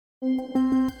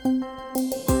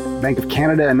Bank of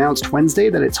Canada announced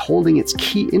Wednesday that it's holding its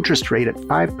key interest rate at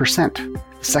 5%,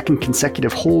 the second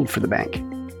consecutive hold for the bank.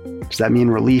 Does that mean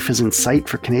relief is in sight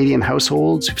for Canadian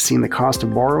households who've seen the cost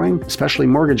of borrowing, especially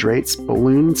mortgage rates,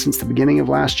 balloon since the beginning of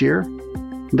last year?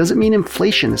 And does it mean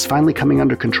inflation is finally coming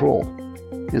under control?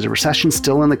 Is a recession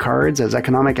still in the cards as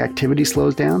economic activity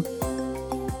slows down?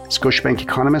 Scotiabank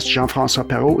economist Jean-François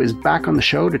Perrault is back on the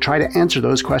show to try to answer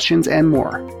those questions and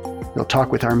more. He'll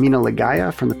talk with Armina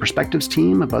Ligaya from the Perspectives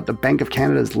team about the Bank of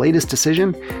Canada's latest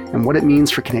decision and what it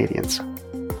means for Canadians.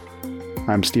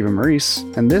 I'm Stephen Maurice,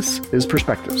 and this is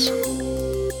Perspectives.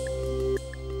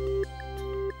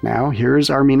 Now, here's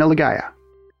Armina Ligaya.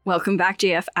 Welcome back,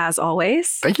 JF, as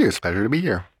always. Thank you. It's a pleasure to be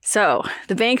here. So,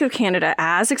 the Bank of Canada,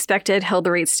 as expected, held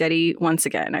the rate steady once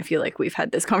again. I feel like we've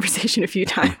had this conversation a few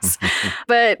times.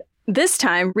 But this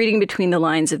time, reading between the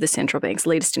lines of the central bank's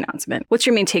latest announcement, what's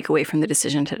your main takeaway from the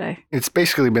decision today? It's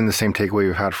basically been the same takeaway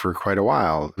we've had for quite a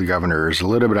while. The governor is a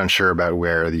little bit unsure about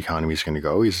where the economy is going to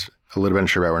go. He's a little bit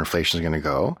unsure about where inflation is going to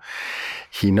go.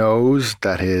 He knows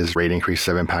that his rate increases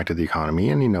have impacted the economy,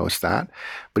 and he knows that.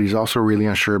 But he's also really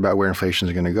unsure about where inflation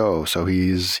is going to go. So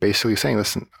he's basically saying,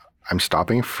 listen, I'm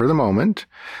stopping for the moment.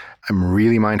 I'm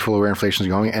really mindful of where inflation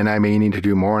is going, and I may need to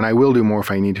do more, and I will do more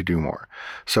if I need to do more.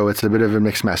 So it's a bit of a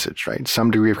mixed message, right? Some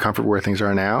degree of comfort where things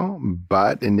are now,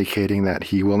 but indicating that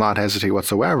he will not hesitate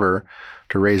whatsoever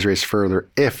to raise rates further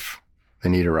if the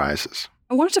need arises.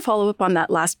 I wanted to follow up on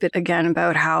that last bit again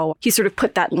about how he sort of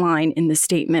put that line in the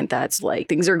statement that's like,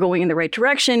 things are going in the right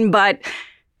direction, but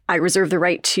I reserve the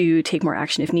right to take more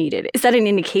action if needed. Is that an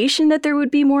indication that there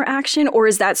would be more action, or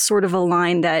is that sort of a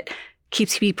line that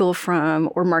keeps people from,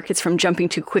 or markets from, jumping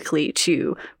too quickly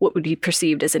to what would be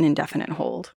perceived as an indefinite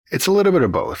hold? It's a little bit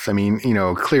of both. I mean,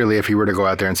 clearly if he were to go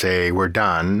out there and say, we're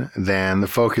done, then the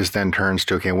focus then turns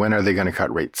to, okay, when are they going to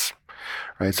cut rates?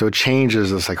 Right? So it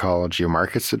changes the psychology of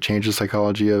markets. It changes the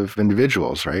psychology of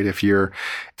individuals, right? If you're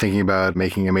thinking about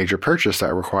making a major purchase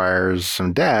that requires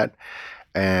some debt,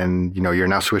 and you're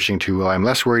now switching to, well, I'm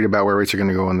less worried about where rates are going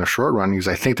to go in the short run because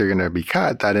I think they're going to be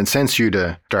cut, that incents you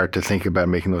to start to think about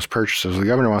making those purchases. The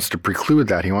governor wants to preclude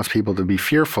that. He wants people to be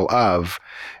fearful of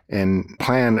and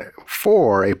plan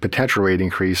for a potential rate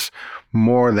increase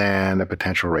more than a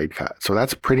potential rate cut. So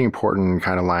that's a pretty important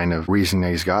kind of line of reasoning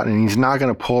that he's got. And he's not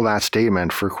going to pull that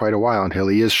statement for quite a while until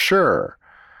he is sure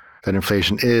that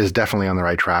inflation is definitely on the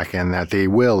right track and that they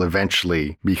will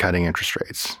eventually be cutting interest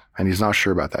rates. And he's not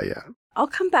sure about that yet. I'll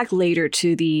come back later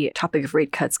to the topic of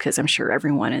rate cuts because I'm sure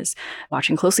everyone is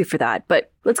watching closely for that.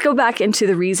 But let's go back into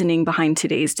the reasoning behind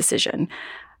today's decision.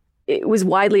 It was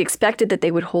widely expected that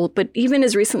they would hold, but even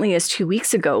as recently as 2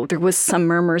 weeks ago, there was some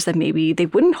murmurs that maybe they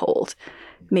wouldn't hold.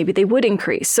 Maybe they would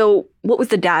increase. So what was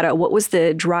the data? What was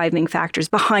the driving factors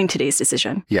behind today's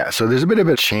decision? Yeah, so there's a bit of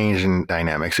a change in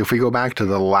dynamics. If we go back to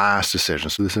the last decision,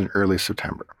 so this is early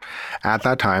September. At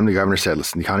that time, the governor said,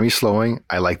 listen, the economy is slowing.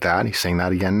 I like that. He's saying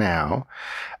that again now.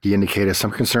 He indicated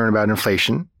some concern about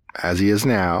inflation, as he is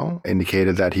now,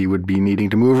 indicated that he would be needing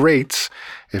to move rates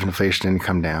if inflation didn't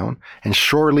come down. And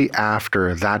shortly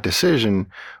after that decision,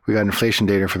 we got inflation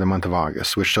data for the month of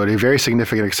August, which showed a very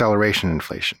significant acceleration in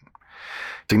inflation.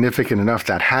 Significant enough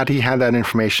that had he had that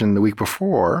information the week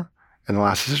before in the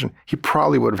last decision, he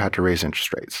probably would have had to raise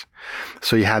interest rates.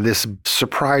 So you had this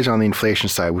surprise on the inflation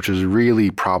side, which was really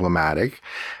problematic,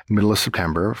 middle of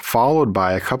September, followed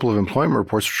by a couple of employment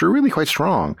reports, which were really quite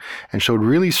strong and showed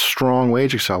really strong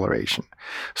wage acceleration.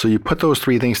 So you put those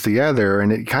three things together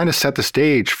and it kind of set the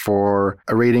stage for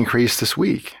a rate increase this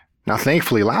week. Now,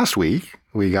 thankfully, last week,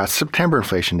 we got September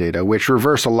inflation data, which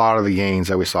reversed a lot of the gains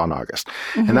that we saw in August.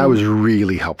 Mm-hmm. And that was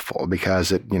really helpful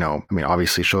because it,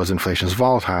 obviously shows inflation is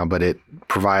volatile, but it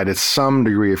provided some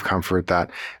degree of comfort that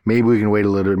maybe we can wait a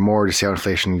little bit more to see how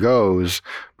inflation goes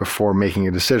before making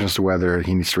a decision as to whether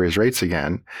he needs to raise rates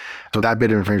again. So that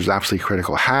bit of information was absolutely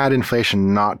critical. Had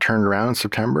inflation not turned around in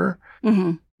September,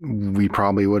 we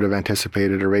probably would have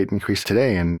anticipated a rate increase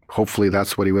today. And hopefully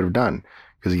that's what he would have done.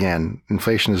 Because again,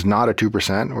 inflation is not at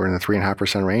 2%. We're in the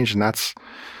 3.5% range, and that's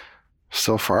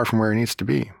still far from where it needs to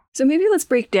be. So maybe let's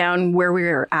break down where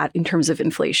we're at in terms of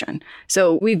inflation.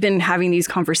 So we've been having these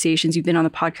conversations. You've been on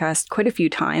the podcast quite a few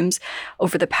times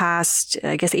over the past,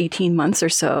 18 months or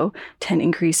so, 10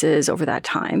 increases over that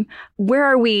time. Where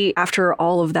are we after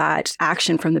all of that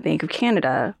action from the Bank of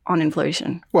Canada on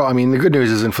inflation? Well, the good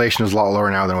news is inflation is a lot lower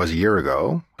now than it was a year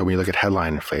ago. But when you look at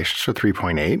headline inflation, so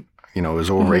 3.8. It was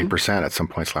over 8% at some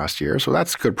points last year. So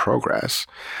that's good progress.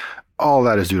 All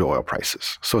that is due to oil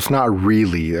prices. So it's not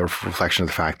really a reflection of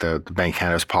the fact that the Bank of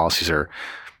Canada's policies are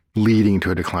leading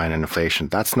to a decline in inflation.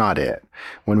 That's not it.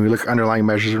 When we look at underlying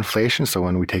measures of inflation, so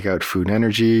when we take out food and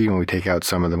energy, when we take out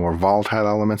some of the more volatile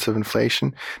elements of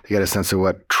inflation, to get a sense of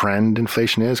what trend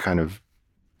inflation is, kind of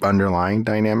underlying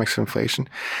dynamics of inflation,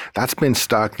 that's been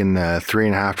stuck in the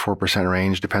 3.5% to 4%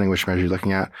 range, depending which measure you're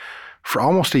looking at, for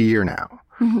almost a year now.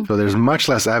 So there's much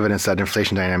less evidence that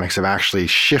inflation dynamics have actually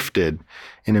shifted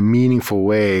in a meaningful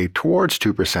way towards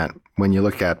 2% when you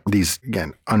look at these,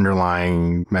 again,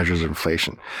 underlying measures of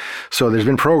inflation. So there's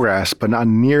been progress, but not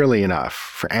nearly enough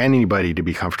for anybody to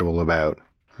be comfortable about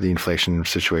the inflation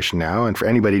situation now, and for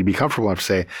anybody to be comfortable enough to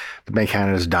say the Bank of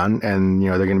Canada is done and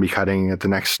they're going to be cutting at the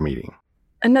next meeting.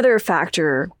 Another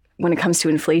factor when it comes to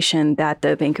inflation that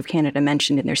the Bank of Canada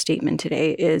mentioned in their statement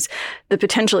today is the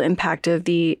potential impact of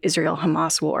the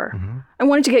Israel-Hamas war. I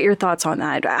wanted to get your thoughts on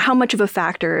that. How much of a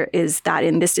factor is that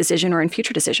in this decision or in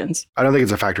future decisions? I don't think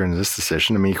it's a factor in this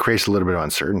decision. I mean, it creates a little bit of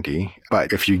uncertainty.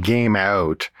 But if you game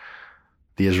out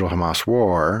the Israel-Hamas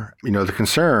war, the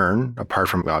concern, apart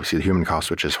from obviously the human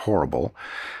cost, which is horrible,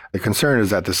 the concern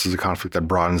is that this is a conflict that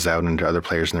broadens out into other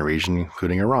players in the region,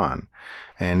 including Iran.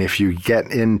 And if you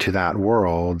get into that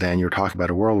world, then you're talking about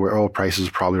a world where oil prices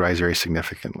probably rise very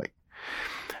significantly.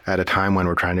 At a time when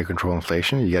we're trying to control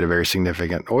inflation, you get a very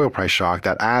significant oil price shock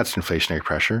that adds to inflationary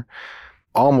pressure,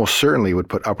 almost certainly would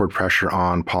put upward pressure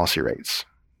on policy rates,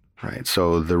 right?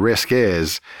 So the risk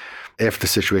is, if the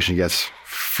situation gets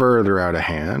further out of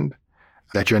hand,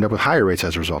 that you end up with higher rates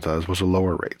as a result as opposed to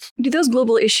lower rates. Do those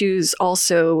global issues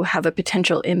also have a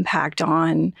potential impact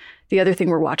on the other thing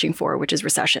we're watching for, which is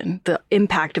recession, the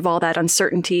impact of all that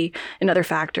uncertainty and other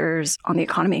factors on the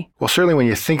economy? Well, certainly when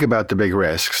you think about the big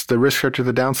risks, the risks are to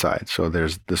the downside. So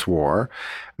there's this war.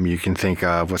 You can think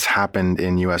of what's happened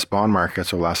in U.S. bond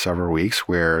markets over the last several weeks,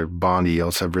 where bond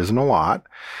yields have risen a lot.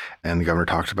 And the governor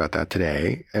talked about that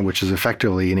today, and which is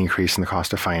effectively an increase in the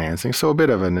cost of financing. So a bit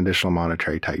of an additional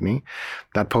monetary tightening.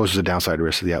 That poses a downside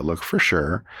risk to the outlook for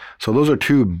sure. So those are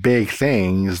two big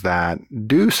things that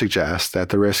do suggest that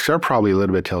the risks are probably a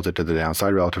little bit tilted to the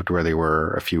downside relative to where they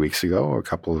were a few weeks ago or a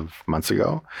couple of months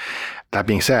ago. That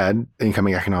being said,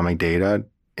 incoming economic data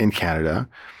in Canada,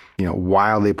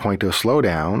 while they point to a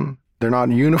slowdown, they're not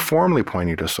uniformly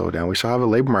pointing to a slowdown. We still have a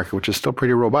labor market which is still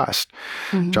pretty robust.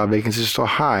 Job vacancies are still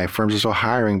high. Firms are still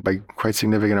hiring by quite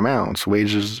significant amounts.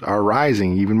 Wages are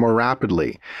rising even more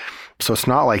rapidly. So it's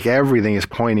not like everything is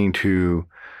pointing to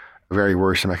a very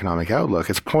worrisome economic outlook.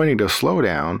 It's pointing to a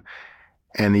slowdown,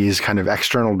 and these kind of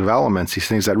external developments, these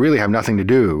things that really have nothing to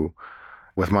do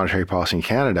with monetary policy in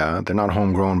Canada, they're not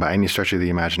homegrown by any stretch of the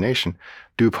imagination,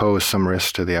 do pose some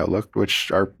risks to the outlook,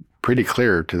 which are pretty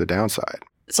clear to the downside.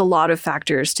 It's a lot of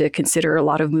factors to consider, a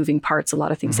lot of moving parts, a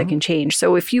lot of things that can change.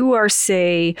 So if you are,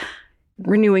 say,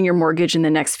 renewing your mortgage in the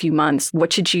next few months,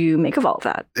 what should you make of all of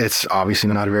that? It's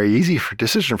obviously not a very easy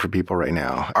decision for people right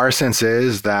now. Our sense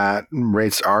is that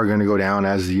rates are going to go down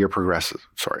as the year progresses.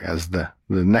 As the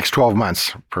next 12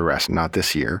 months progress, not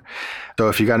this year. So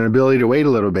if you got an ability to wait a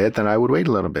little bit, then I would wait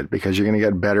a little bit, because you're going to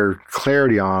get better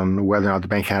clarity on whether or not the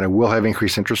Bank of Canada will have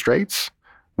increased interest rates.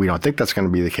 We don't think that's going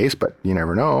to be the case, but you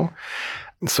never know.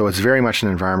 So it's very much an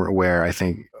environment where I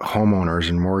think homeowners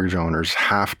and mortgage owners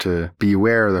have to be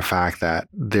aware of the fact that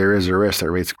there is a risk that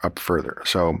rates go up further.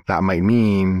 So that might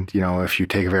mean, if you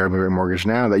take a variable rate mortgage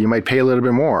now, that you might pay a little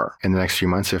bit more in the next few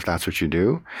months if that's what you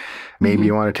do. Maybe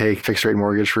you want to take fixed rate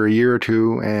mortgage for a year or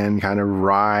two and kind of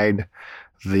ride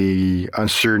the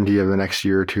uncertainty of the next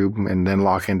year or two and then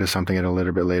lock into something at a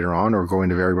little bit later on, or go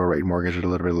into variable rate mortgage at a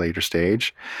little bit later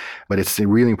stage. But it's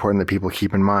really important that people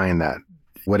keep in mind that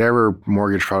whatever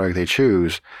mortgage product they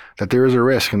choose, that there is a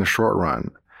risk in the short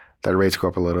run that rates go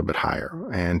up a little bit higher,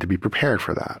 and to be prepared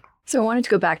for that. So I wanted to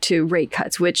go back to rate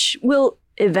cuts, which will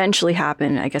eventually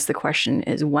happen. I guess the question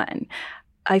is when.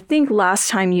 I think last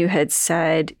time you had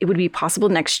said it would be possible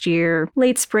next year,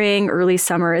 late spring, early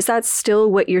summer. Is that still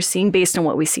what you're seeing based on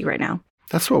what we see right now?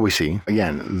 That's what we see.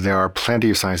 Again, there are plenty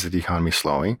of signs that the economy is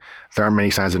slowing. There aren't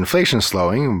many signs that inflation is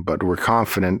slowing, but we're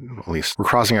confident, at least we're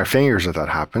crossing our fingers that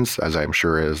happens, as I'm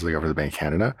sure is the Governor of the Bank of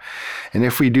Canada. And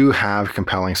if we do have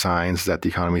compelling signs that the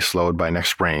economy is slowed by next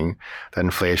spring, that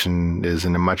inflation is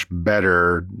in a much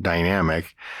better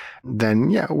dynamic,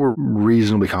 then we're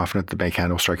reasonably confident the Bank of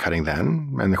Canada will start cutting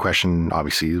then. And the question,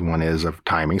 obviously, one is of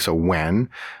timing. So when?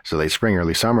 So late spring,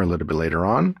 early summer, a little bit later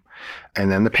on.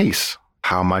 And then the pace.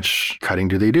 How much cutting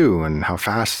do they do, and how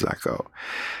fast does that go?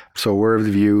 So we're of the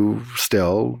view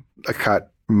still a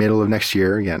cut middle of next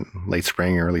year, again, late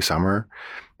spring, early summer,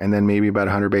 and then maybe about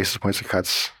 100 basis points of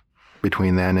cuts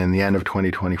between then and the end of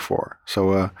 2024.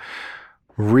 So a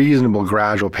reasonable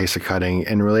gradual pace of cutting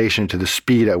in relation to the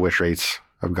speed at which rates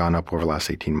have gone up over the last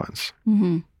 18 months.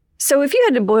 So if you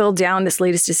had to boil down this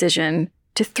latest decision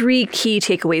to 3 key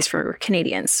takeaways for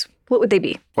Canadians, what would they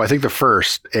be? Well, I think the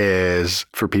first is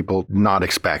for people not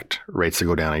expect rates to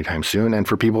go down anytime soon, and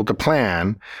for people to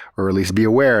plan, or at least be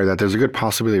aware that there's a good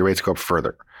possibility rates go up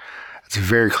further. It's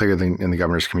very clear in the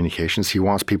governor's communications. He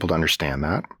wants people to understand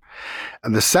that.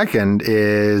 And the second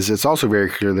is it's also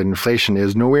very clear that inflation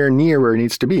is nowhere near where it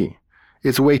needs to be.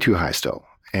 It's way too high still.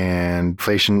 And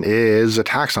inflation is a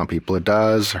tax on people. It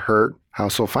does hurt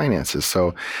household finances.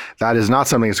 So that is not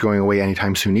something that's going away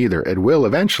anytime soon either. It will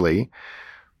eventually.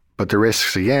 But the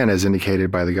risks, again, as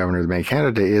indicated by the governor of the Bank of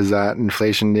Canada, is that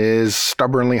inflation is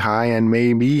stubbornly high and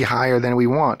may be higher than we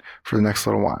want for the next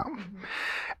little while.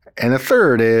 And the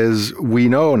third is we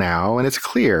know now, and it's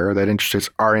clear, that interest rates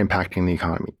are impacting the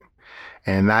economy.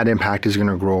 And that impact is going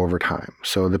to grow over time.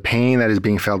 So the pain that is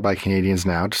being felt by Canadians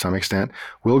now, to some extent,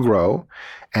 will grow.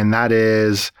 And that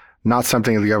is not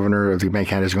something that the governor of the Bank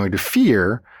of Canada is going to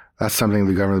fear. That's something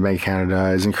the governor of the Bank of Canada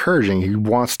is encouraging. He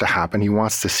wants to happen. He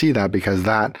wants to see that because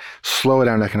that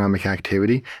slowdown economic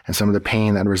activity and some of the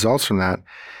pain that results from that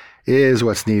is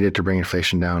what's needed to bring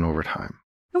inflation down over time.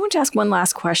 I want to ask one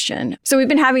last question. So we've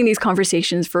been having these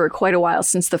conversations for quite a while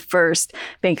since the first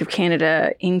Bank of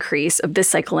Canada increase of this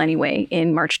cycle anyway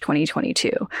in March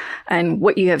 2022. And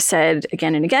what you have said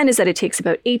again and again is that it takes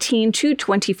about 18 to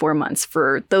 24 months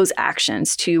for those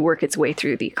actions to work its way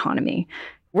through the economy.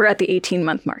 We're at the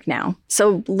 18-month mark now.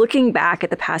 So looking back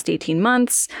at the past 18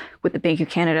 months, what the Bank of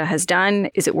Canada has done,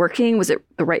 is it working? Was it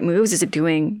the right moves? Is it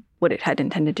doing what it had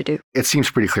intended to do? It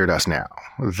seems pretty clear to us now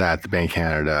that the Bank of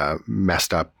Canada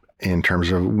messed up in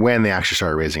terms of when they actually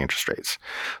started raising interest rates.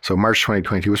 So March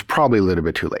 2022 was probably a little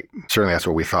bit too late. Certainly that's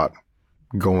what we thought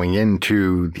going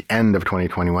into the end of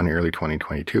 2021, early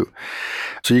 2022.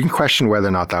 So you can question whether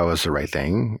or not that was the right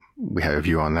thing. We have a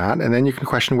view on that. And then you can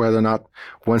question whether or not,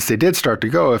 once they did start to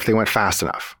go, if they went fast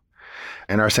enough.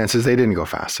 And our sense is they didn't go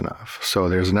fast enough. So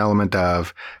there's an element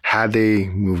of, had they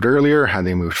moved earlier, had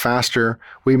they moved faster,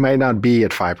 we might not be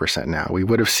at 5% now. We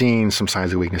would have seen some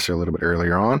signs of weakness a little bit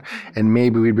earlier on, and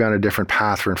maybe we'd be on a different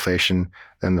path for inflation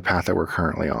than the path that we're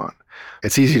currently on.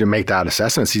 It's easy to make that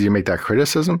assessment. It's easy to make that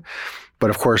criticism. But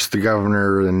of course, the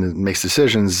governor makes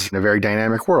decisions in a very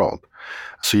dynamic world.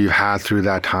 So you've had through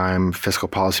that time fiscal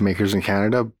policymakers in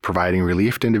Canada providing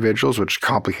relief to individuals, which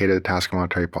complicated the task of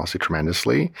monetary policy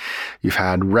tremendously. You've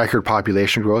had record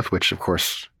population growth, which of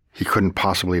course he couldn't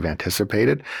possibly have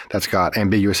anticipated. That's got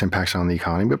ambiguous impacts on the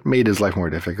economy, but made his life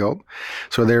more difficult.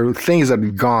 So there are things that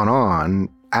have gone on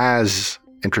as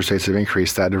interest rates have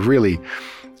increased that have really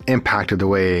impacted the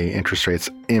way interest rates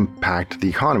impact the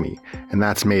economy. And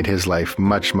that's made his life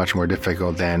much, much more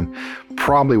difficult than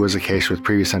probably was the case with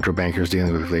previous central bankers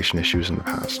dealing with inflation issues in the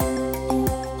past.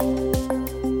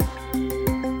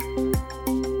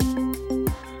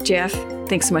 Jeff,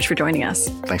 thanks so much for joining us.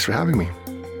 Thanks for having me.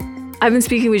 I've been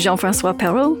speaking with Jean-François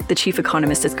Perrault, the chief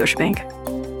economist at Scotiabank.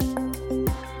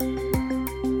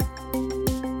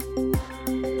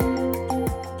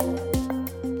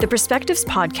 The Perspectives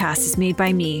podcast is made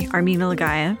by me, Armina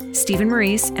Lagaya, Stephen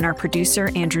Maurice, and our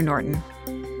producer, Andrew Norton.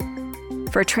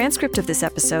 For a transcript of this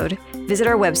episode, visit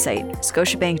our website,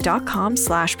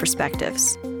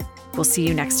 scotiabank.com/perspectives. We'll see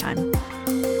you next time.